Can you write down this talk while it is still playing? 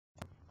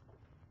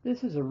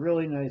This is a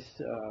really nice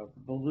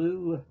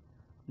blue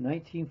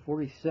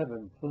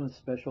 1947 Plymouth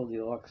Special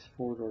Deluxe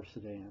four-door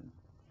sedan.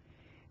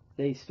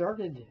 They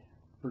started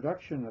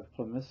production of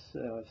Plymouths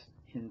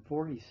in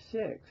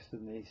 '46,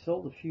 and they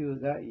sold a few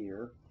that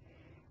year,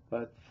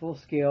 but full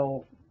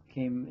scale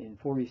came in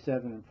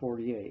 '47 and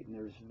 '48, and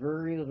there's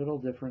very little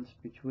difference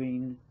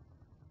between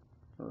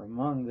or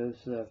among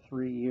those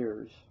 3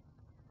 years.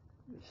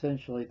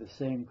 Essentially the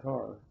same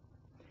car.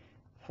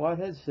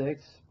 Flathead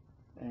 6,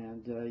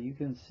 and you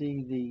can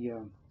see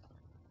the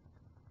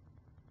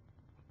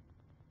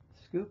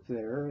scoop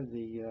there,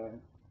 the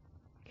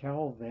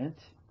cowl vent,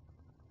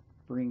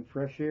 bring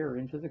fresh air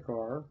into the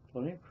car,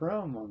 plenty of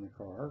chrome on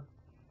the car,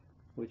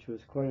 which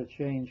was quite a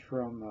change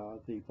from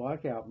the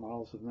blackout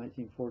models of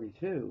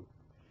 1942,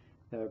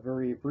 a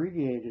very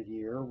abbreviated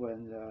year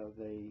when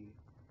they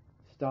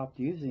stopped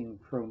using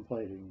chrome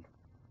plating.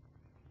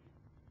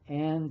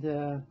 And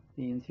the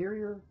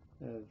interior,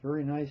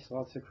 very nice,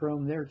 lots of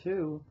chrome there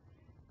too,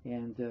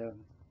 and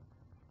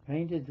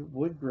painted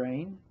wood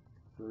grain,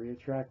 very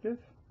attractive.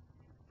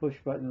 Push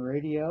button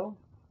radio,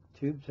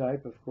 tube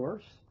type of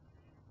course,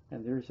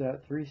 and there's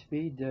that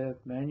 3-speed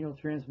manual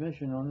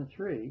transmission on the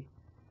tree.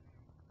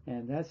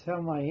 And that's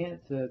how my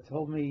aunt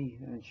told me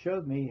and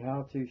showed me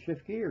how to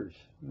shift gears.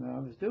 And I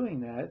was doing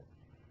that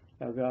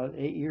at about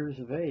 8 years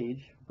of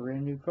age,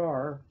 brand new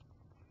car,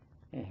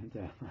 and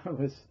I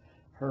was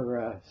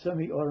her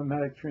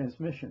semi-automatic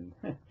transmission.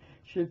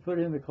 She'd put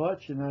in the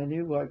clutch and I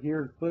knew what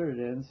gear to put it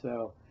in,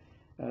 so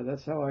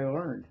that's how I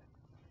learned.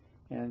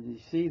 And you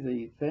see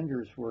the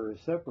fenders were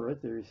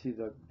separate. There you see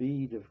the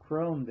bead of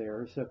chrome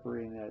there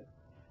separating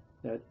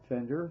that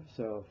fender.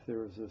 So if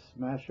there was a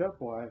smash up,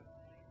 why,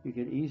 you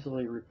could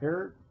easily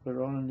repair it, put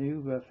it on a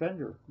new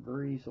fender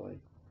very easily.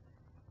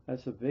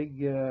 That's a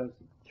big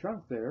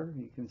trunk there,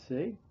 you can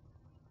see.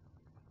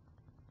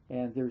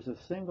 And there's a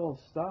single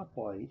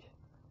stoplight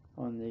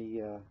on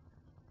the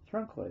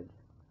trunk lid.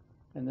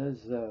 And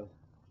those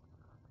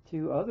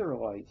two other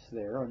lights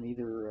there on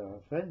either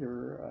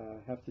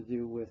fender have to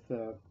do with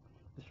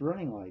just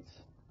running lights,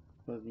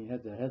 whether you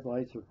had the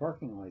headlights or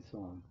parking lights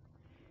on.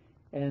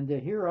 And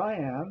here I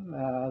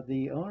am.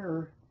 The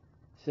owner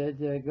said,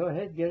 go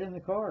ahead, get in the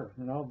car,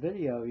 and I'll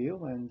video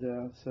you.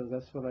 And so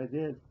that's what I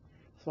did.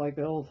 It's like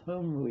old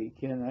home week,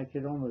 and I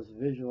could almost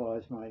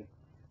visualize my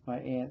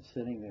aunt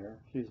sitting there.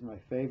 She was my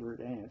favorite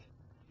aunt.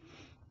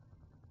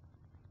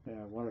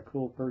 Yeah, what a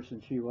cool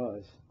person she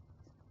was.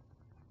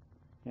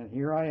 And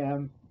here I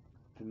am,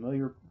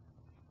 familiar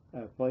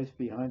place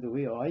behind the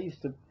wheel. I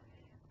used to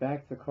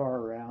back the car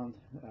around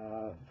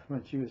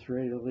when she was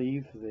ready to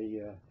leave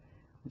when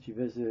she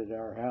visited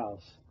our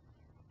house,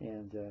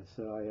 and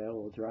so I had a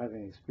little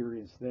driving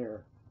experience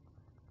there.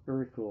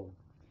 Very cool.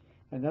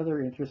 Another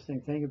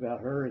interesting thing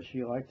about her is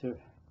she liked to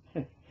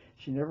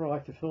she never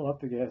liked to fill up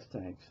the gas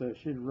tank, so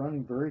she'd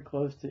run very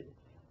close to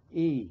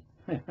E.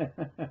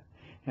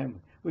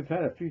 And we've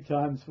had a few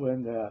times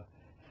when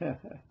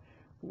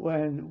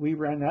when we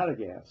ran out of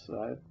gas.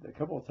 A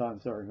couple of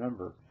times I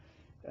remember.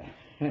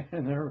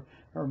 And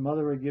her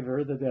mother would give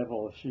her the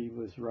devil if she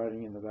was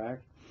riding in the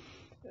back.